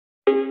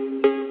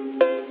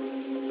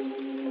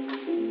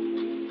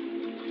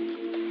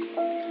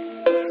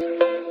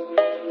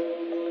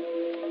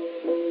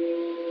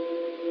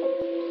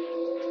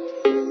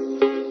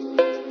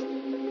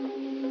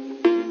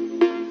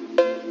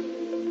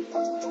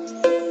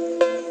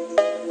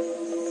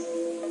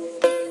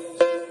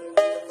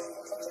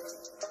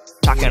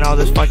talking all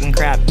this fucking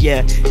crap,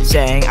 yeah.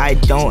 Saying I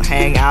don't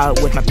hang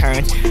out with my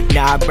parents.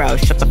 Nah, bro,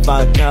 shut the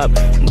fuck up.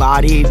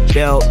 Body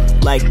built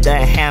like the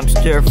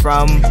hamster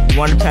from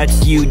Wonder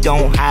Pets. You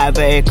don't have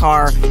a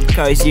car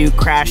cause you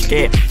crashed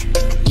it.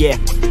 Yeah,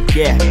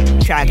 yeah.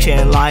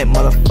 Traction light,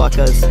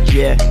 motherfuckers.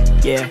 Yeah,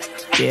 yeah,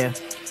 yeah,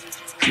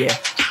 yeah.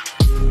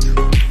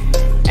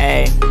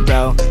 Hey,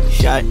 bro,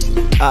 shut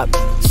up.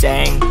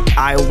 Saying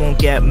I won't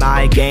get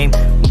my Game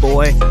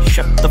Boy.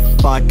 Shut the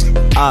fuck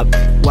up.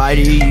 Why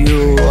do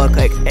you look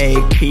like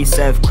a piece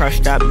of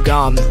crushed up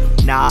gum?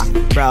 Nah,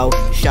 bro,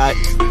 shut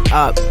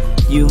up.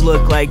 You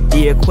look like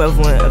the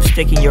equivalent of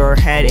sticking your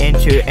head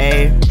into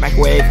a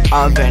microwave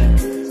oven.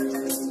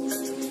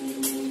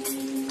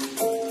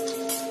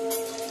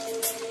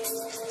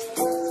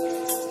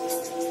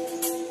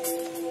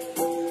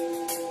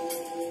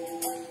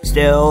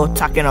 Still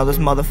talking all this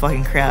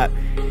motherfucking crap.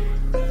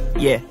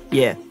 Yeah,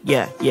 yeah,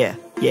 yeah, yeah,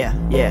 yeah,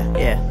 yeah,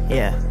 yeah, yeah,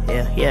 yeah,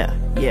 yeah, yeah,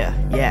 yeah, yeah,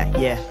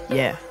 yeah,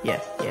 yeah, yeah,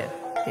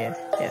 yeah,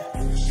 yeah,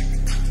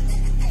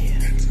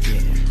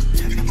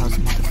 talking all this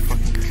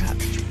motherfucking crap.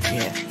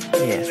 Yeah,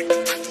 yeah,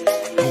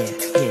 yeah,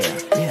 yeah,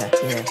 yeah,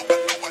 yeah.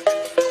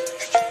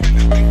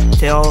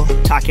 Still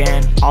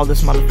talking all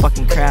this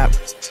motherfucking crap.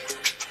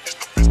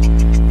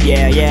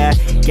 Yeah, yeah,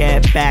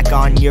 get back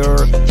on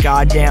your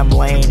goddamn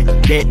lane,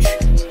 bitch.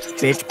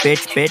 Bitch,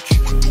 bitch, bitch.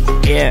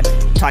 Yeah,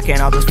 talking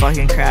all this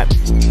fucking crap.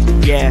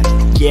 Yeah,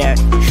 yeah,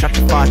 shut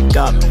the fuck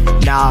up.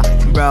 Nah,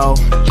 bro,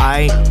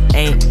 I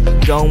ain't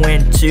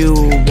going to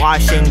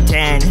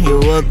Washington. You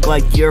look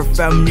like you're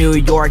from New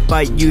York,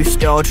 but you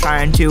still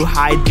trying to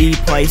hide the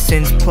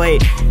license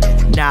plate.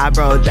 Nah,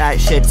 bro,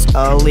 that shit's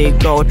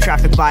illegal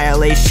traffic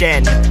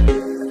violation.